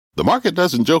The market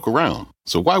doesn't joke around,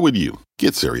 so why would you?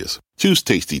 Get serious. Choose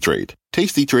Tasty Trade.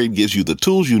 Tasty Trade gives you the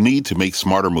tools you need to make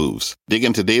smarter moves. Dig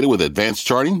into data with advanced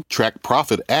charting, track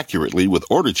profit accurately with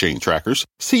order chain trackers,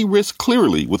 see risk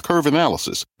clearly with curve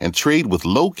analysis, and trade with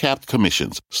low-capped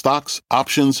commissions, stocks,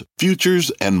 options,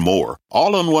 futures, and more.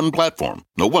 All on one platform.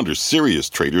 No wonder serious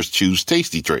traders choose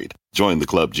Tasty Trade. Join the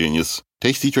club, genius.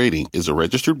 Tasty Trading is a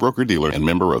registered broker-dealer and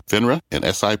member of FINRA and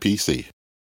SIPC.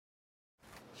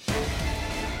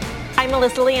 I'm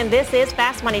Melissa Lee, and this is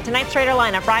Fast Money. Tonight's trader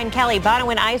lineup: Brian Kelly,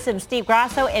 Bonawyn Eison, Steve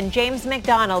Grasso, and James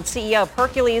McDonald, CEO of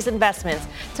Hercules Investments.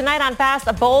 Tonight on Fast,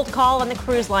 a bold call on the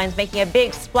cruise lines, making a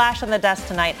big splash on the desk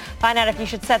tonight. Find out if you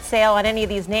should set sail on any of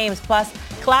these names. Plus,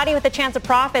 cloudy with a chance of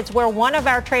profits, where one of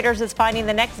our traders is finding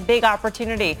the next big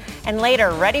opportunity. And later,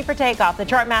 ready for takeoff, the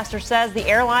chartmaster says the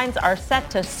airlines are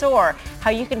set to soar. How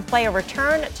you can play a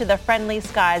return to the friendly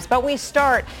skies. But we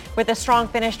start with a strong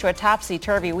finish to a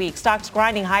topsy-turvy week. Stocks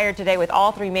grinding higher today with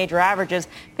all three major averages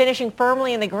finishing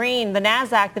firmly in the green. The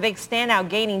Nasdaq, the big standout,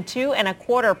 gaining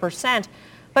 2.25%.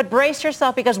 But brace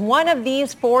yourself, because one of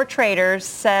these four traders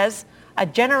says a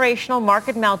generational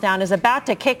market meltdown is about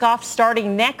to kick off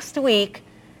starting next week.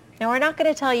 Now, we're not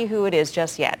going to tell you who it is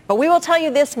just yet, but we will tell you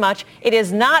this much: it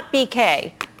is not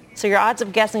BK. So your odds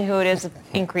of guessing who it is have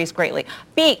increased greatly.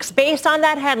 Beeks, based on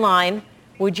that headline,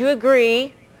 would you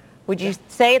agree? Would you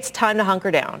say it's time to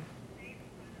hunker down?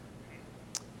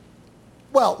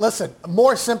 Well, listen,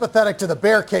 more sympathetic to the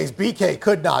bear case BK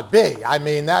could not be. I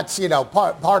mean, that's,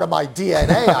 part of my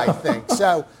DNA, I think.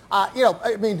 So,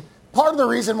 part of the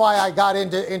reason why I got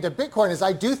into Bitcoin is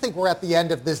I do think we're at the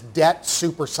end of this debt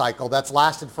super cycle that's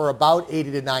lasted for about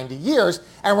 80 to 90 years,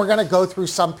 and we're going to go through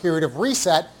some period of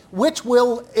reset, which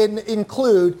will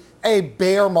include a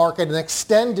bear market, an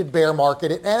extended bear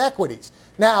market in equities.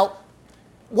 Now,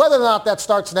 whether or not that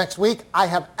starts next week, I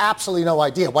have absolutely no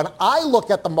idea. When I look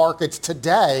at the markets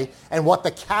today and what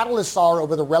the catalysts are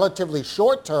over the relatively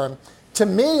short term, to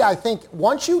me, I think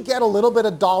once you get a little bit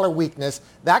of dollar weakness,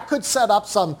 that could set up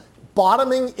some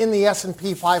bottoming in the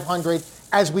S&P 500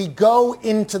 as we go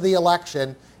into the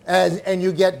election, and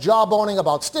you get jawboning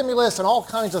about stimulus and all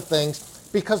kinds of things,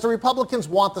 because the Republicans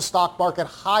want the stock market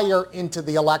higher into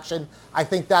the election. I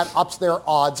think that ups their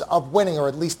odds of winning, or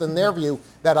at least in their view,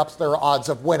 that ups their odds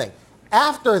of winning.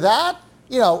 After that,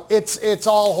 it's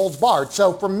all holds barred.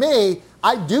 So for me,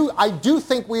 I do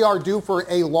think we are due for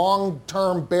a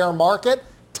long-term bear market.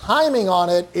 Timing on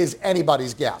it is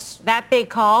anybody's guess. That big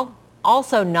call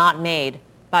also not made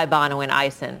by Bonawyn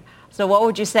Eison. So what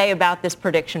would you say about this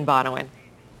prediction, Bonawyn?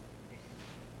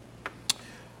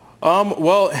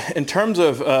 Well, in terms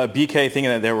of BK thinking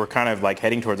that they were kind of like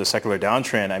heading towards a secular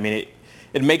downtrend, I mean,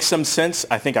 it makes some sense.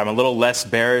 I think I'm a little less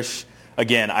bearish.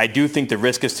 Again, I do think the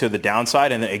risk is to the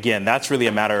downside. And again, that's really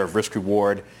a matter of risk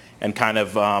reward and kind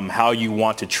of how you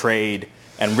want to trade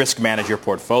and risk manage your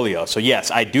portfolio. So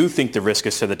yes, I do think the risk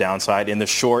is to the downside in the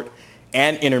short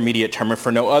and intermediate term. And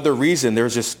for no other reason,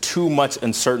 there's just too much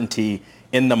uncertainty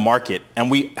in the market.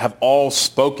 And we have all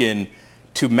spoken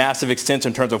to massive extents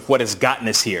in terms of what has gotten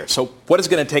us here. So what is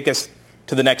going to take us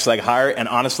to the next leg higher? And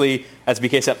honestly, as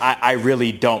BK said, I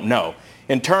really don't know.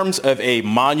 In terms of a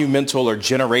monumental or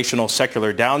generational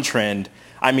secular downtrend,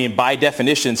 I mean, by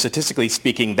definition, statistically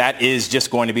speaking, that is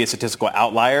just going to be a statistical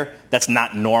outlier. That's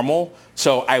not normal.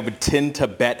 So I would tend to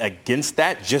bet against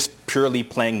that, just purely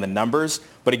playing the numbers.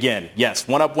 But again, yes,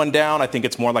 one up, one down. I think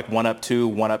it's more like 1 up, 2,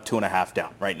 1 up, 2.5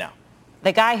 down right now.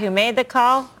 The guy who made the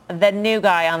call, the new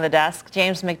guy on the desk,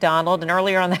 James McDonald. And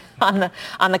earlier on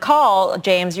the call,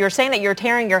 James, you were saying that you're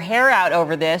tearing your hair out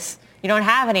over this. You don't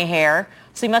have any hair,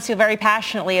 so you must feel very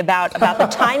passionately about the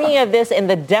timing of this and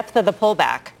the depth of the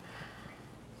pullback.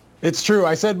 It's true.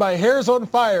 I said my hair's on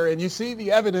fire, and you see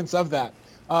the evidence of that.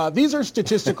 These are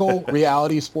statistical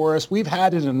realities for us. We've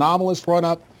had an anomalous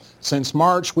run-up since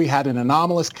March. We had an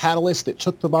anomalous catalyst that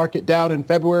took the market down in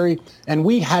February, and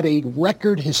we had a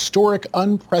record historic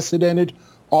unprecedented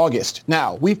August.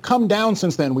 Now, we've come down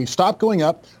since then. We've stopped going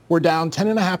up. We're down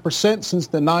 10.5% since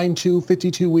the 9/2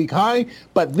 52-week high,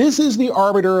 but this is the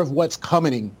arbiter of what's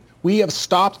coming. We have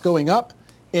stopped going up.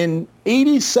 In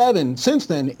 87, since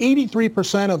then,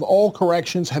 83% of all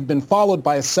corrections have been followed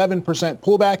by a 7%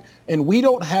 pullback, and we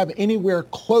don't have anywhere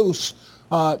close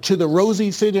to the rosy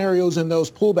scenarios in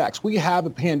those pullbacks. We have a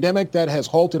pandemic that has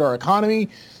halted our economy,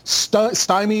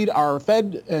 stymied our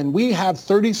Fed, and we have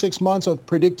 36 months of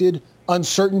predicted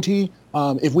uncertainty.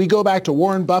 If we go back to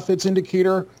Warren Buffett's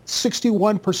indicator,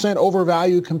 61%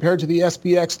 overvalued compared to the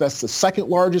SPX. That's the second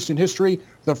largest in history.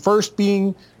 The first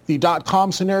being the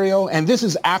dot-com scenario, and this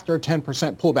is after a 10%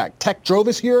 pullback. Tech drove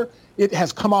us here. It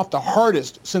has come off the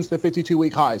hardest since the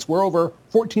 52-week highs. We're over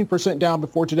 14% down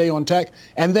before today on tech.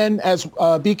 And then, as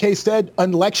BK said,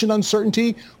 election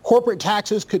uncertainty, corporate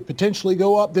taxes could potentially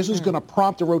go up. This is going to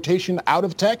prompt a rotation out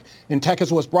of tech, and tech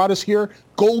is what's brought us here.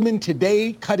 Goldman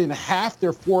today cut in half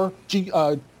their Q4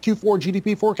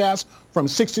 GDP forecast from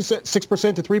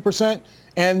 6% to 3%.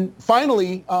 And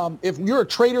finally, if you're a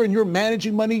trader and you're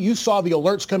managing money, you saw the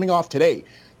alerts coming off today.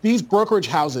 These brokerage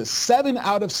houses, 7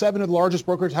 out of 7 of the largest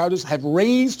brokerage houses have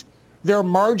raised their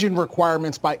margin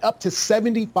requirements by up to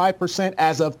 75%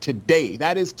 as of today.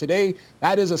 That is today.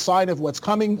 That is a sign of what's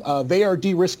coming. They are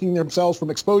de-risking themselves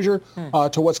from exposure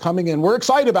to what's coming. And we're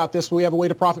excited about this. We have a way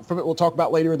to profit from it. We'll talk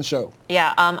about later in the show.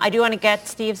 Yeah, I do want to get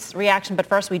Steve's reaction. But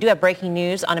first, we do have breaking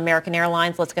news on American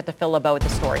Airlines. Let's get to Phil LeBeau with the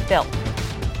story. Phil.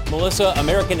 Melissa,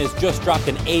 American has just dropped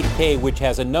an 8K, which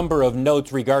has a number of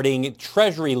notes regarding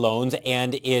Treasury loans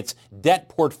and its debt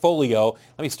portfolio.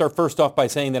 Let me start first off by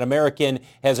saying that American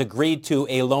has agreed to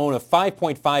a loan of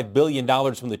 $5.5 billion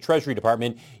from the Treasury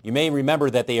Department. You may remember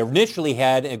that they initially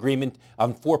had an agreement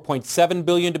on $4.7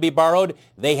 billion to be borrowed.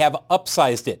 They have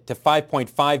upsized it to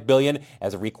 $5.5 billion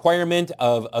as a requirement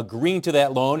of agreeing to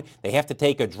that loan. They have to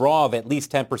take a draw of at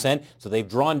least 10%, so they've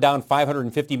drawn down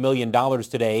 $550 million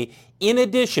today. In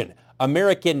addition,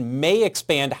 American may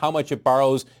expand how much it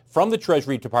borrows from the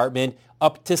Treasury Department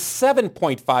up to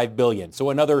 $7.5 billion, so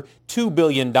another $2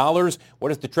 billion. What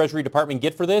does the Treasury Department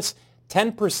get for this?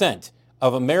 10%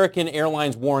 of American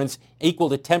Airlines warrants equal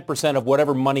to 10% of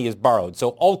whatever money is borrowed.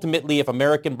 So ultimately, if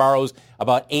American borrows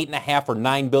about $8.5 or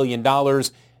 $9 billion,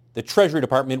 the Treasury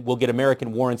Department will get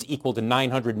American warrants equal to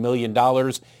 $900 million.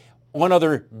 One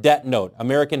other debt note,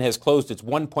 American has closed its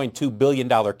 $1.2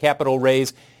 billion capital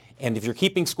raise. And if you're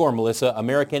keeping score, Melissa,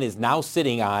 American is now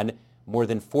sitting on more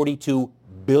than $42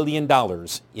 billion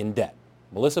in debt.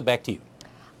 Melissa, back to you.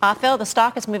 Phil, the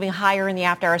stock is moving higher in the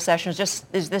after-hour sessions.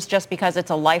 Is this just because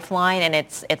it's a lifeline and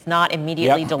it's not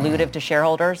immediately dilutive to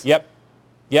shareholders? Yep.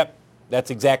 That's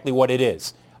exactly what it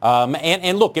is.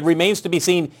 And look, it remains to be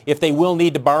seen if they will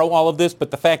need to borrow all of this,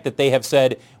 but the fact that they have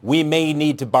said we may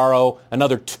need to borrow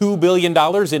another $2 billion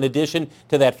in addition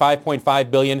to that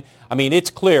 $5.5 billion, I mean,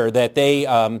 it's clear that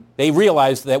they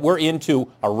realize that we're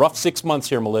into a rough 6 months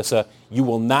here, Melissa. You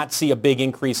will not see a big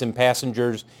increase in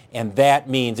passengers, and that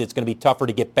means it's going to be tougher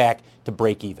to get back to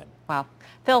break even. Wow.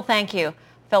 Phil, thank you.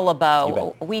 Phil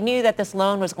LeBeau. We knew that this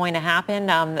loan was going to happen.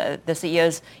 The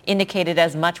CEOs indicated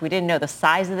as much. We didn't know the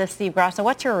size of this, Steve Grasso.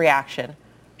 What's your reaction?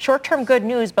 Short-term good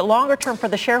news, but longer-term for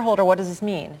the shareholder, what does this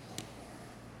mean?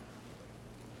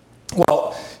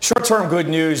 Well, short-term good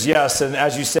news, yes. And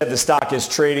as you said, the stock is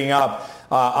trading up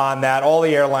on that. All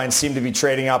the airlines seem to be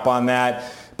trading up on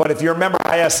that. But if you remember,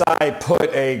 ISI put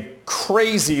a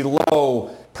crazy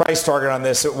low price target on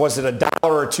this. Was it $1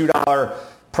 or $2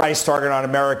 price target on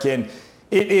American?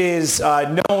 It is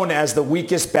known as the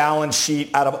weakest balance sheet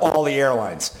out of all the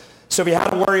airlines. So if you had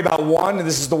to worry about one, and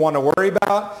this is the one to worry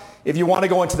about, if you want to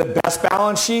go into the best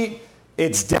balance sheet,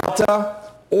 it's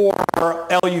Delta or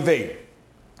LUV.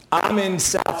 I'm in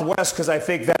Southwest because I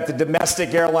think that the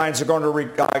domestic airlines are going to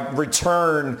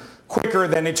return quicker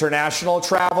than international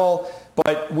travel.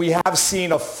 But we have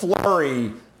seen a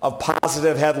flurry of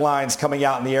positive headlines coming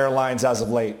out in the airlines as of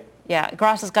late. Yeah,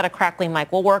 Grasso's got a crackling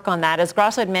mic. We'll work on that. As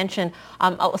Grasso had mentioned,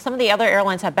 some of the other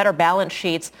airlines have better balance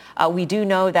sheets. We do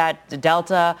know that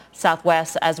Delta,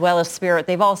 Southwest, as well as Spirit,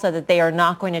 they've all said that they are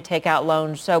not going to take out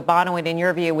loans. So, Bonawyn, in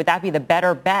your view, would that be the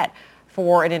better bet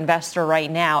for an investor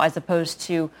right now as opposed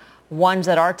to ones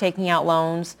that are taking out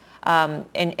loans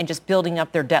and just building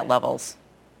up their debt levels?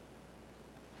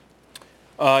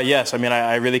 Yes, I mean,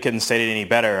 I really couldn't state it any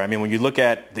better. I mean, when you look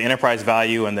at the enterprise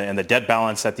value and the debt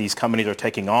balance that these companies are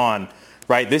taking on,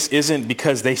 right, this isn't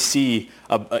because they see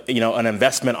an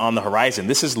investment on the horizon.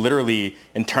 This is literally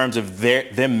in terms of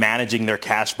them managing their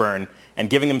cash burn and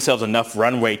giving themselves enough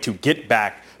runway to get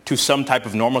back to some type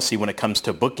of normalcy when it comes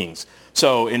to bookings.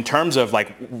 So in terms of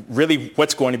like really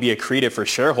what's going to be accretive for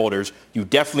shareholders, you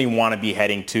definitely want to be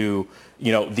heading to,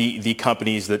 the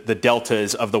companies, the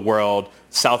Deltas of the world,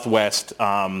 Southwest,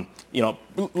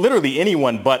 literally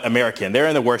anyone but American. They're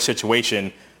in the worst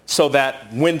situation so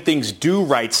that when things do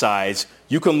right size,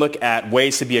 you can look at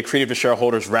ways to be accretive to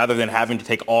shareholders rather than having to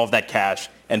take all of that cash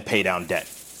and pay down debt.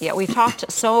 Yeah, we've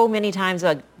talked so many times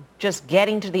about just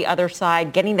getting to the other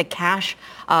side, getting the cash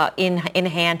in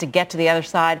hand to get to the other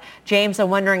side. James, I'm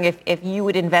wondering if you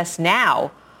would invest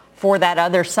now for that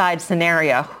other side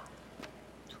scenario.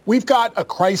 We've got a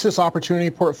crisis opportunity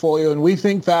portfolio, and we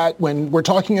think that when we're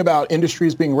talking about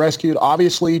industries being rescued,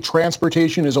 obviously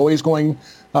transportation is always going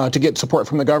to get support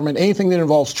from the government, anything that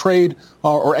involves trade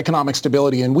or economic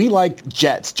stability. And we like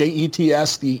JETS,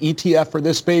 J-E-T-S, the ETF for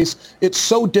this space. It's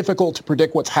so difficult to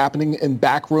predict what's happening in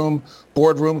backroom,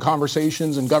 boardroom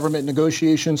conversations and government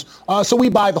negotiations. So we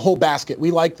buy the whole basket.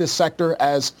 We like this sector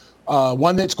as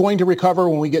one that's going to recover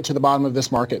when we get to the bottom of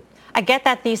this market. I get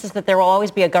that thesis that there will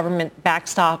always be a government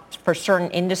backstop for certain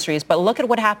industries, but look at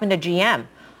what happened to GM.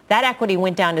 That equity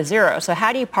went down to zero. So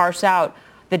how do you parse out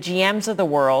the GMs of the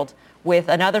world with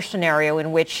another scenario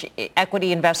in which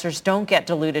equity investors don't get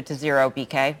diluted to zero,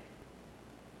 BK?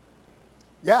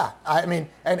 Yeah, I mean,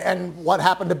 and what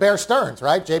happened to Bear Stearns,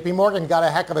 right? JP Morgan got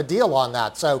a heck of a deal on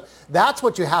that. So that's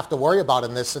what you have to worry about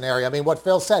in this scenario. I mean, what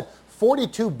Phil said,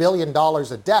 $42 billion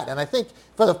of debt. And I think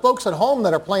for the folks at home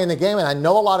that are playing the game, and I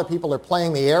know a lot of people are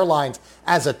playing the airlines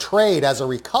as a trade, as a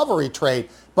recovery trade,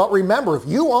 but remember, if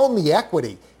you own the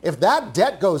equity, if that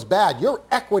debt goes bad, your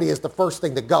equity is the first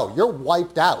thing to go. You're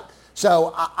wiped out.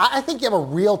 So I think you have a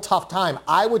real tough time.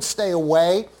 I would stay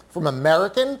away from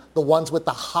American, the ones with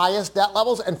the highest debt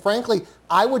levels, and frankly,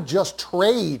 I would just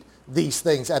trade these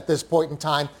things at this point in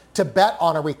time to bet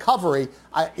on a recovery.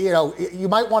 You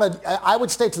might want to, I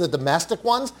would stay to the domestic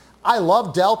ones. I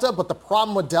love Delta, but the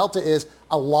problem with Delta is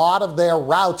a lot of their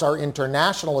routes are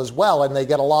international as well, and they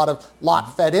get a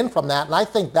lot fed in from that. And I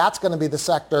think that's going to be the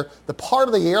sector, the part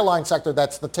of the airline sector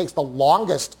that takes the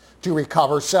longest to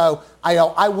recover. So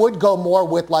I would go more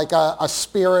with like a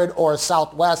Spirit or a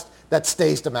Southwest that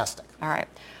stays domestic. All right.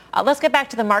 Let's get back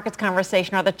to the markets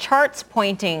conversation. Are the charts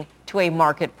pointing to a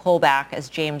market pullback, as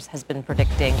James has been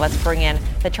predicting? Let's bring in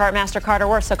the chart master, Carter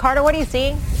Worth. So, Carter, what are you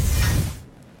seeing?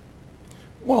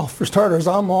 Well, for starters,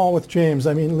 I'm all with James.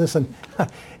 I mean, listen,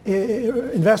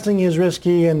 investing is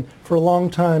risky, and for a long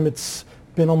time it's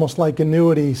been almost like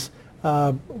annuities.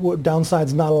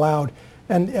 Downside's not allowed.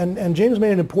 And James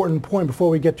made an important point before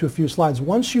we get to a few slides.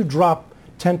 Once you drop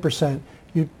 10%,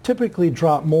 you typically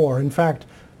drop more. In fact,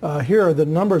 here are the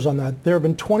numbers on that. There have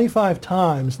been 25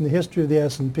 times in the history of the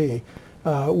S&P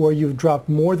where you've dropped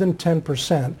more than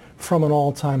 10% from an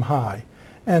all-time high.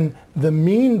 And the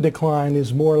mean decline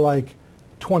is more like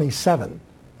 27,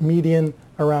 median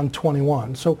around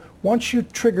 21. So once you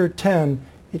trigger 10,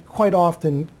 it quite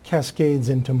often cascades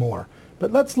into more.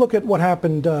 But let's look at what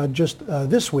happened just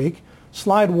this week.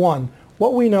 Slide 1.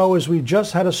 What we know is we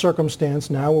just had a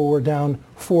circumstance now where we're down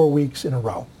 4 weeks in a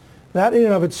row. That in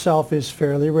and of itself is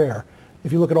fairly rare.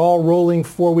 If you look at all rolling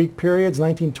 4-week periods,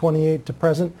 1928 to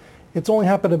present, it's only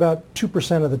happened about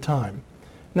 2% of the time.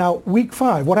 Now, week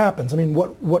 5, what happens? I mean,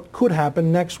 what could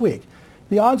happen next week?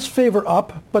 The odds favor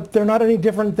up, but they're not any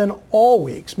different than all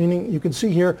weeks, meaning you can see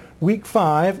here, week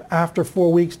 5, after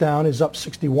 4 weeks down, is up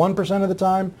 61% of the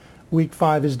time. Week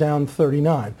 5 is down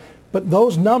 39. But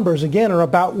those numbers, again, are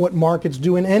about what markets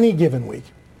do in any given week.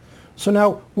 So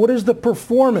now, what is the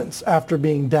performance after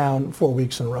being down 4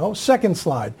 weeks in a row? Second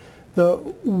slide. The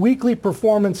weekly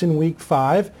performance in week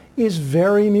 5 is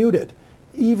very muted.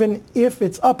 Even if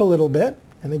it's up a little bit,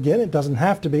 and again, it doesn't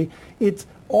have to be, it's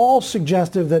all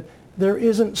suggestive that there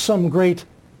isn't some great,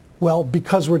 well,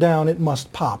 because we're down, it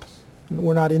must pop.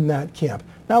 We're not in that camp.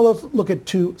 Now let's look at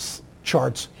two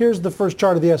charts. Here's the first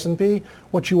chart of the S&P.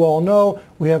 What you all know,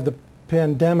 we have the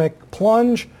pandemic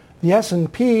plunge. The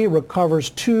S&P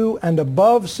recovers to and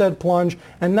above said plunge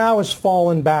and now has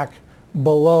fallen back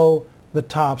below the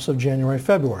tops of January,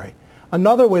 February.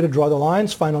 Another way to draw the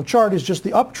lines, final chart, is just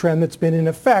the uptrend that's been in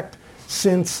effect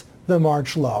since the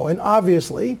March low. And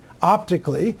obviously,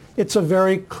 optically, it's a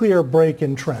very clear break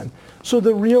in trend. So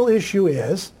the real issue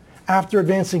is, after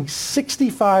advancing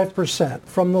 65%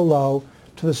 from the low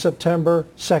to the September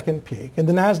 2nd peak, and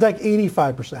the NASDAQ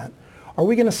 85%, are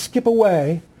we going to skip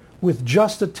away with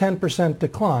just a 10%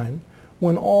 decline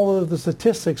when all of the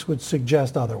statistics would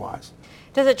suggest otherwise?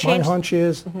 Does it change? My hunch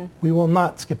is we will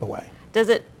not skip away. Does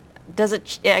it,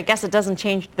 I guess it doesn't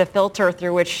change the filter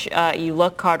through which you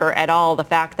look, Carter, at all, the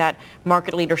fact that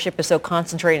market leadership is so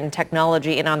concentrated in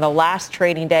technology, and on the last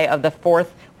trading day of the 4th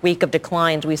week of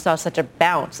declines, we saw such a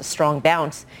strong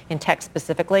bounce in tech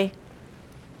specifically?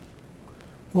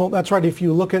 Well, that's right. If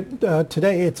you look at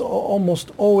today, it's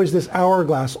almost always this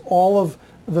hourglass. All of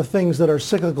the things that are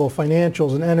cyclical,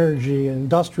 financials and energy and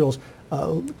industrials,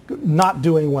 not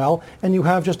doing well, and you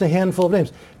have just a handful of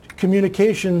names.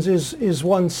 Communications is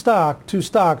one stock, two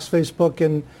stocks,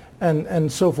 Facebook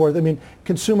and so forth. I mean,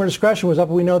 consumer discretion was up.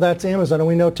 We know that's Amazon, and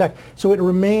we know tech. So it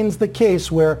remains the case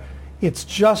where it's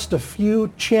just a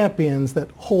few champions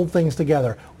that hold things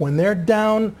together. When they're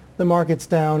down, the market's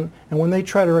down, and when they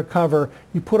try to recover,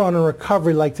 you put on a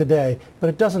recovery like today, but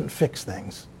it doesn't fix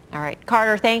things. All right.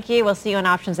 Carter, thank you. We'll see you in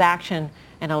options action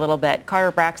in a little bit.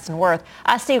 Carter Braxton Worth.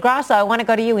 Steve Grasso, I want to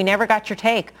go to you. We never got your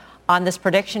take on this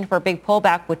prediction for a big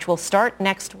pullback, which will start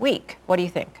next week. What do you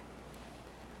think?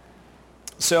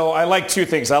 So I like two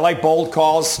things. I like bold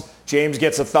calls. James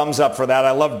gets a thumbs up for that.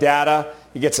 I love data.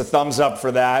 He gets a thumbs up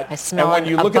for that. I smell and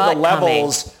when you look at the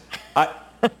levels,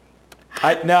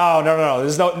 no.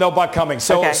 There's no butt coming.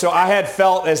 So I had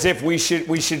felt as if we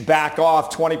should back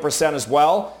off 20% as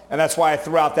well, and that's why I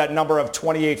threw out that number of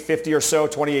 2850 or so,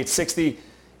 2860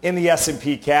 in the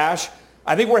S&P cash.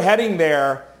 I think we're heading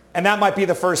there, and that might be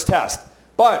the first test.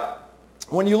 But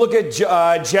when you look at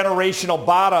generational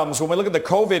bottoms, when we look at the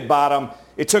COVID bottom,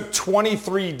 it took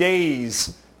 23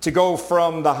 days to go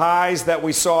from the highs that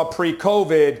we saw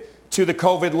pre-COVID to the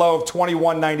COVID low of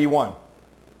 2191.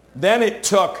 Then it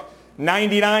took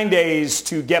 99 days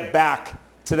to get back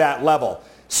to that level.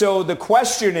 So the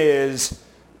question is,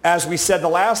 as we said the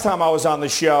last time I was on the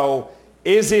show,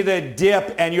 is it a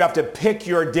dip and you have to pick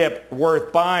your dip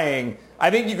worth buying? I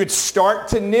think you could start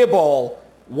to nibble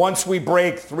once we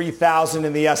break 3,000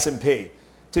 in the S&P.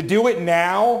 To do it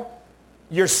now,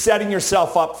 you're setting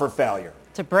yourself up for failure.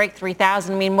 To break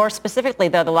 3,000. I mean, more specifically,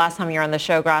 though, the last time you were on the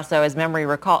show, Grasso, as memory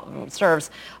serves,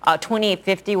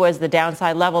 2850 was the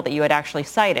downside level that you had actually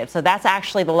cited. So that's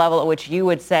actually the level at which you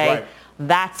would say,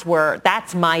 that's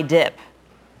my dip.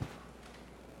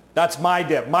 That's my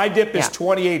dip. My dip is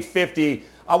 2850.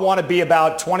 I want to be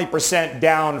about 20%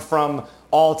 down from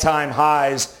all-time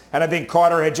highs. And I think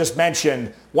Carter had just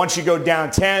mentioned, once you go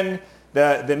down 10,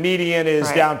 the median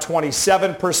is down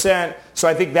 27%. So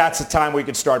I think that's the time we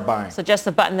could start buying. So just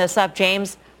to button this up,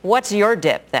 James, what's your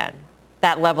dip then?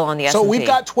 That level on the S&P? So we've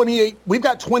got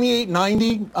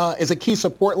 2890 as a key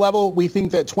support level. We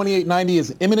think that 2890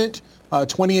 is imminent.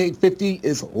 2850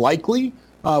 is likely.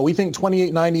 We think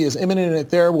 2890 is imminent, and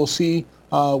there we'll see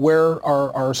where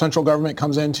our central government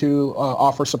comes in to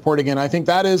offer support again. I think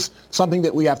that is something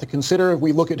that we have to consider if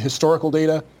we look at historical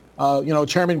data.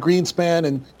 Chairman Greenspan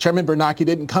and Chairman Bernanke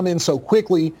didn't come in so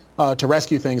quickly to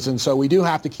rescue things, and so we do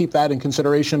have to keep that in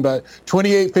consideration. But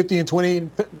 2850 and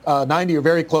 2890 are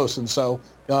very close, and so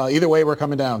either way, we're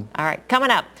coming down. All right, coming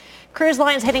up. Cruise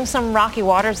lines hitting some rocky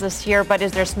waters this year, but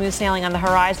is there smooth sailing on the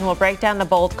horizon? We'll break down the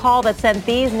bold call that sent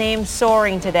these names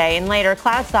soaring today. And later,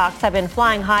 cloud stocks have been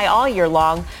flying high all year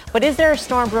long. But is there a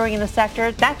storm brewing in the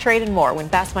sector? That trade and more when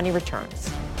Fast Money returns.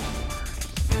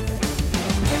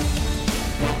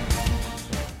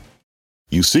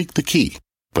 You seek the key,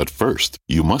 but first,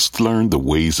 you must learn the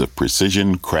ways of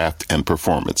precision, craft, and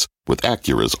performance with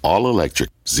Acura's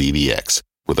all-electric ZDX.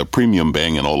 With a premium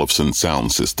Bang & Olufsen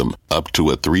sound system up to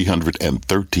a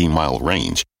 313-mile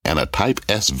range and a Type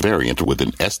S variant with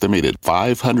an estimated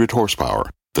 500 horsepower,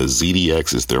 the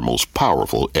ZDX is their most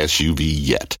powerful SUV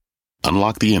yet.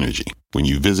 Unlock the energy when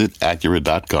you visit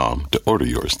Acura.com to order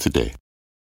yours today.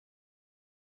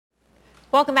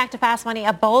 Welcome back to Fast Money.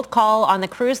 A bold call on the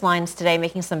cruise lines today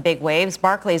making some big waves.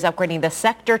 Barclays upgrading the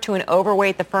sector to an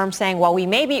overweight. The firm saying, while we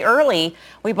may be early,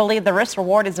 we believe the risk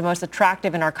reward is the most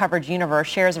attractive in our coverage universe.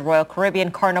 Shares of Royal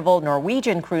Caribbean, Carnival,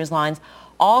 Norwegian cruise lines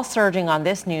all surging on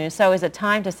this news. So is it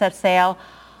time to set sail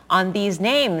on these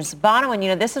names?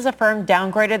 Bonawyn, this is a firm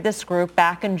downgraded this group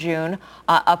back in June,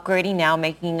 upgrading now,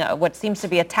 making what seems to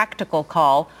be a tactical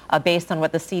call based on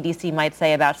what the CDC might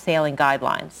say about sailing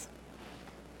guidelines.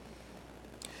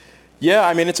 Yeah,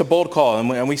 I mean, it's a bold call,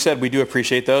 and we said we do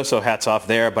appreciate those, so hats off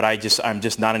there, but I'm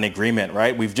just not in agreement,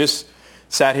 right? We've just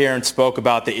sat here and spoke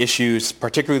about the issues,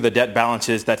 particularly the debt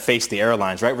balances that face the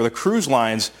airlines, right? Where the cruise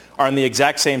lines are in the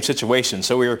exact same situation.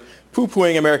 So we're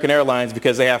poo-pooing American Airlines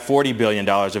because they have $40 billion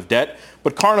of debt,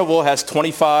 but Carnival has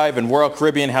 25 and Royal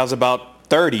Caribbean has about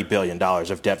 $30 billion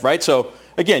of debt, right? So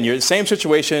again, you're in the same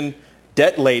situation,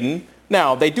 debt laden.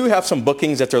 Now, they do have some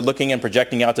bookings that they're looking and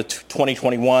projecting out to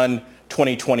 2021,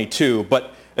 2022,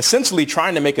 but essentially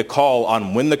trying to make a call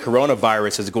on when the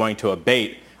coronavirus is going to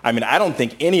abate. I mean, I don't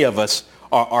think any of us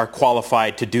are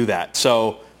qualified to do that.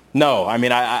 So no, I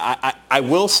mean, I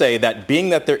will say that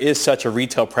being that there is such a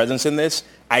retail presence in this,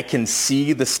 I can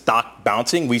see the stock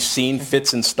bouncing. We've seen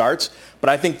fits and starts, but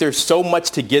I think there's so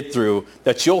much to get through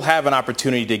that you'll have an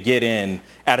opportunity to get in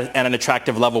at an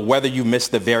attractive level, whether you miss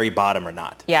the very bottom or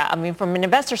not. Yeah, I mean, from an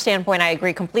investor standpoint, I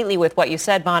agree completely with what you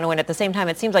said, Bono, and at the same time,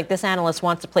 it seems like this analyst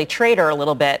wants to play trader a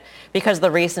little bit because of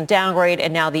the recent downgrade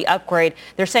and now the upgrade.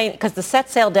 They're saying, because the set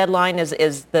sail deadline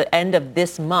is the end of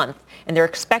this month, and they're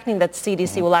expecting that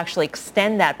CDC will actually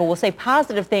extend that, but will say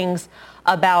positive things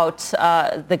about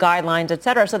the guidelines, et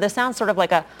cetera. So this sounds sort of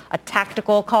like a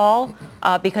tactical call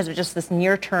because of just this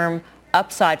near-term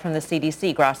upside from the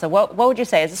CDC, Grasso. What would you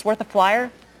say? Is this worth a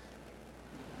flyer?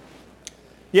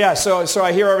 Yeah, so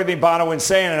I hear everything Bonawyn's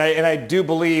saying, and I do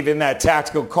believe in that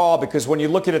tactical call, because when you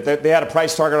look at it, they had a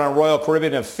price target on Royal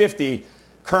Caribbean of 50.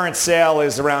 Current sale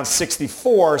is around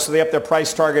 64, so they upped their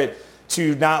price target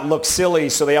to not look silly,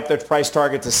 so they upped their price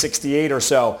target to 68 or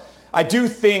so. I do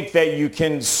think that you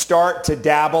can start to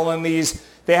dabble in these.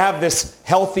 They have this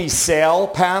healthy sale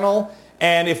panel,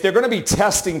 and if they're going to be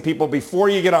testing people before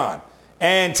you get on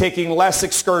and taking less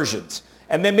excursions,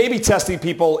 and then maybe testing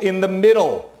people in the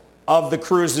middle of the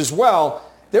cruise as well,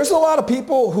 there's a lot of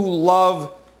people who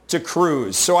love to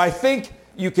cruise. So I think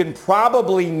you can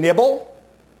probably nibble.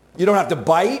 You don't have to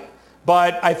bite,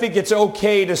 but I think it's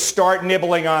okay to start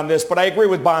nibbling on this. But I agree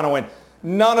with Bonawyn.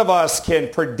 None of us can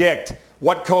predict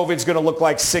what COVID's going to look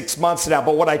like 6 months from now.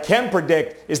 But what I can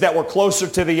predict is that we're closer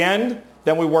to the end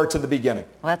than we were to the beginning.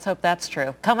 Let's hope that's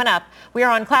true. Coming up, we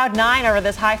are on cloud 9 over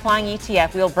this high-flying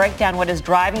ETF. We'll break down what is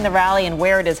driving the rally and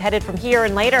where it is headed from here.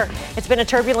 And later, it's been a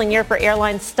turbulent year for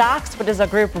airline stocks, but is a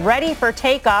group ready for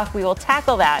takeoff? We will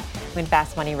tackle that when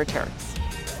Fast Money returns.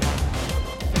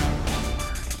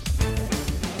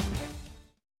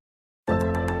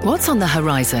 What's on the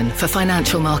horizon for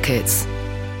financial markets?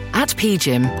 At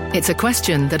PGIM, it's a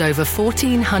question that over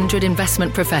 1,400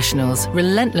 investment professionals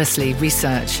relentlessly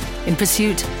research in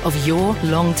pursuit of your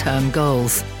long-term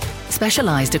goals.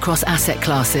 Specialized across asset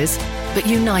classes, but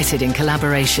united in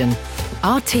collaboration,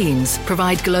 our teams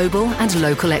provide global and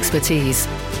local expertise.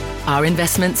 Our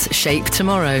investments shape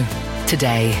tomorrow,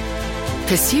 today.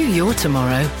 Pursue your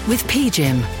tomorrow with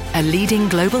PGIM, a leading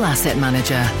global asset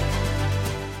manager.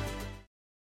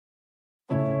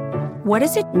 What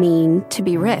does it mean to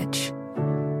be rich?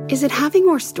 Is it having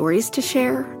more stories to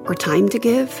share or time to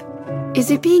give?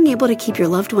 Is it being able to keep your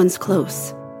loved ones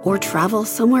close or travel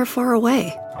somewhere far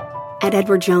away? At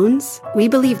Edward Jones, we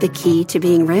believe the key to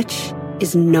being rich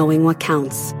is knowing what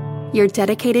counts. Your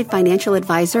dedicated financial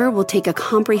advisor will take a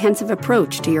comprehensive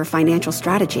approach to your financial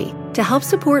strategy to help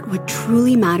support what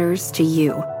truly matters to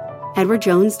you.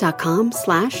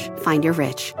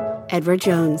 EdwardJones.com/findyourrich. Edward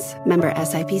Jones, member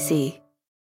SIPC.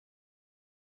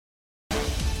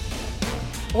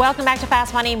 Welcome back to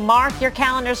Fast Money. Mark your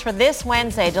calendars for this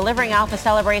Wednesday. Delivering Alpha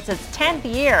celebrates its 10th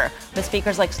year with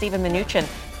speakers like Stephen Mnuchin,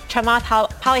 Chamath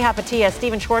Palihapitiya,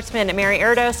 Stephen Schwartzman, Mary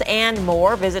Erdos, and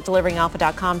more. Visit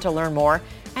deliveringalpha.com to learn more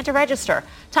and to register.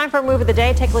 Time for a move of the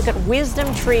day. Take a look at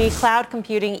Wisdom Tree Cloud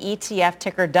Computing ETF,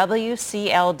 ticker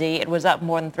WCLD. It was up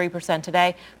more than 3%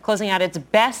 today, closing out its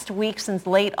best week since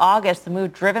late August. The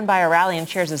move driven by a rally and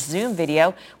shares a Zoom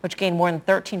video, which gained more than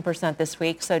 13% this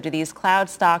week. So do these cloud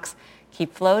stocks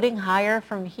keep floating higher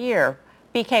from here?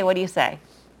 BK, what do you say?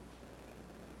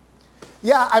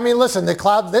 Yeah, I mean, listen, the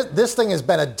cloud, this thing has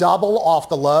been a double off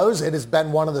the lows. It has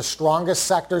been one of the strongest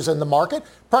sectors in the market,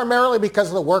 primarily because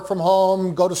of the work from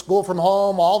home, go to school from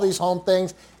home, all these home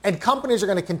things. And companies are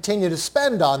going to continue to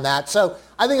spend on that. So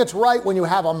I think it's right when you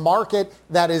have a market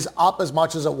that is up as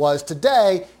much as it was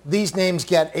today, these names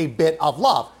get a bit of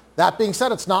love. That being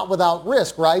said, it's not without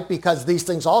risk, right? Because these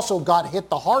things also got hit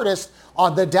the hardest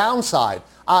on the downside.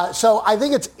 So I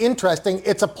think it's interesting.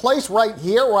 It's a place right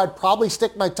here where I'd probably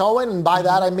stick my toe in. And by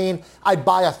that, I mean, I'd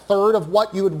buy a third of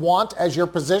what you would want as your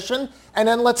position. And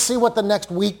then let's see what the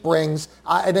next week brings.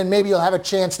 And then maybe you'll have a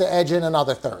chance to edge in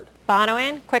another third.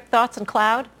 Bonawyn, quick thoughts on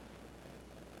cloud?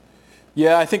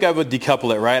 Yeah, I think I would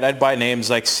decouple it, right? I'd buy names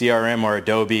like CRM or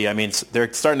Adobe. I mean,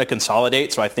 they're starting to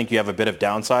consolidate, so I think you have a bit of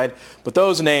downside. But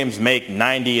those names make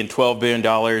 $90 and $12 billion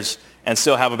and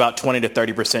still have about 20 to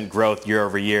 30% growth year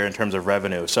over year in terms of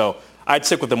revenue. So I'd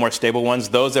stick with the more stable ones.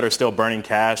 Those that are still burning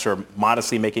cash or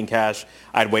modestly making cash,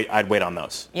 I'd wait on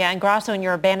those. Yeah, and Grasso, in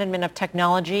your abandonment of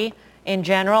technology in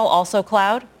general, also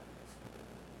cloud?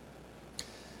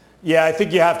 Yeah, I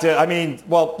think you have to. I mean,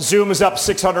 well, Zoom is up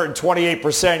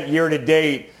 628% year to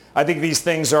date. I think these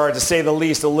things are, to say the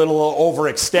least, a little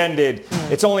overextended.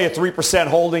 It's only a 3%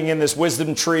 holding in this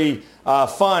Wisdom Tree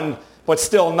fund, but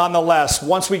still, nonetheless,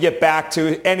 once we get back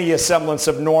to any semblance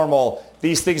of normal,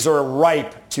 these things are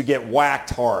ripe to get whacked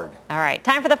hard. All right,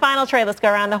 time for the final trade. Let's go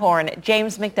around the horn.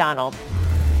 James McDonald.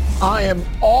 I am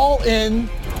all in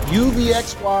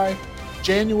UVXY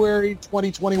January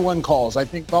 2021 calls. I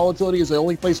think volatility is the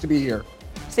only place to be here.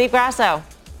 Steve Grasso.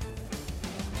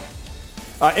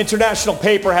 International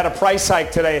Paper had a price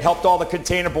hike today. It helped all the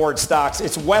containerboard stocks.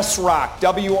 It's WestRock,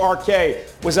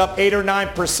 WRK, was up 8 or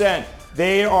 9%.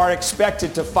 They are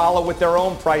expected to follow with their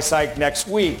own price hike next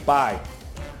week. Bye.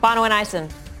 Bono and Eisen.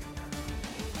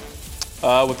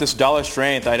 With this dollar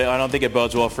strength, I don't think it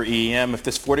bodes well for EEM. If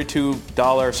this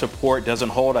 $42 support doesn't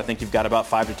hold, I think you've got about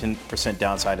 5 to 10%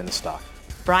 downside in the stock.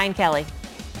 Brian Kelly.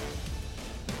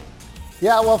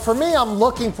 Yeah, well, for me, I'm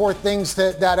looking for things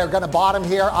that are going to bottom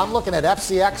here. I'm looking at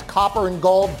FCX, copper and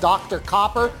gold. Dr.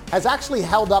 Copper has actually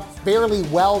held up fairly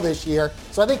well this year.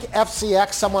 So I think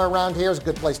FCX somewhere around here is a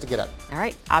good place to get it. All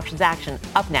right, options action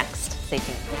up next. Stay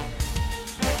tuned.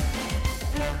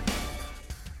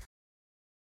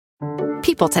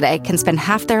 People today can spend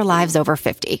half their lives over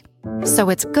 50. So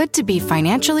it's good to be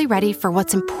financially ready for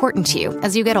what's important to you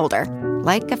as you get older,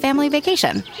 like a family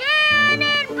vacation.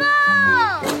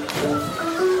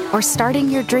 Or starting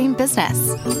your dream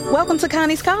business. Welcome to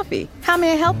Connie's Coffee. How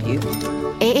may I help you?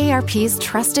 AARP's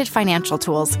trusted financial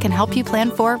tools can help you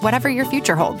plan for whatever your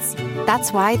future holds.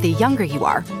 That's why the younger you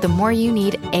are, the more you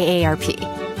need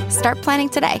AARP. Start planning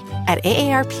today at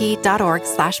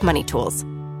aarp.org/moneytools.